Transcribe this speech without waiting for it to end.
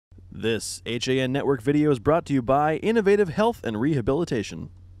This HAN Network video is brought to you by Innovative Health and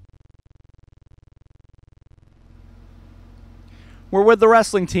Rehabilitation. We're with the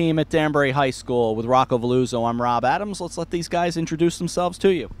wrestling team at Danbury High School with Rocco Veluzzo. I'm Rob Adams. Let's let these guys introduce themselves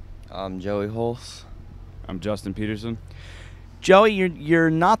to you. I'm Joey Hulse. I'm Justin Peterson. Joey, you're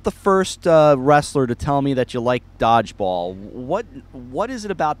not the first wrestler to tell me that you like dodgeball. What is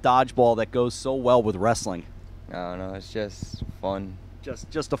it about dodgeball that goes so well with wrestling? I don't know. It's just fun.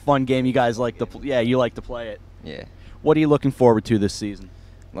 Just a fun game you guys like to you like to play it. Yeah. What are you looking forward to this season?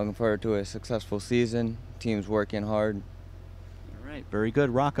 Looking forward to a successful season. Team's working hard. All right, very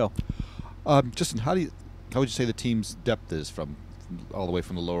good, Rocco. Justin, how would you say the team's depth is from all the way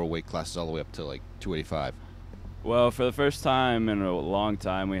from the lower weight classes all the way up to like 285? Well, for the first time in a long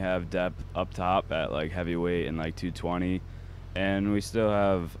time, we have depth up top at like heavyweight and like 220, and we still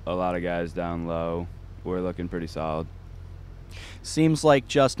have a lot of guys down low. We're looking pretty solid. Seems like,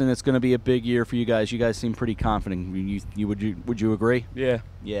 Justin, it's going to be a big year for you guys. You guys seem pretty confident. Would you agree? Yeah.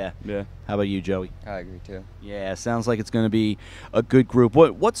 Yeah. Yeah. How about you, Joey? I agree too. Yeah, sounds like it's going to be a good group.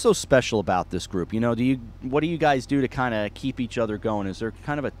 What's so special about this group? You know, what do you guys do to kind of keep each other going? Is there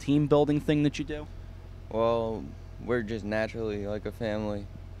kind of a team building thing that you do? Well, we're just naturally like a family,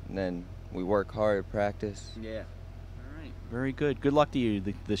 and then we work hard, practice. Yeah. All right. Very good. Good luck to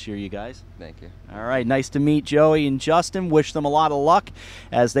you this year, you guys. Thank you. All right. Nice to meet Joey and Justin. Wish them a lot of luck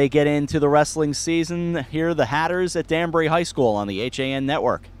as they get into the wrestling season. Here are the Hatters at Danbury High School on the HAN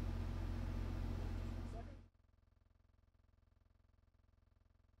Network.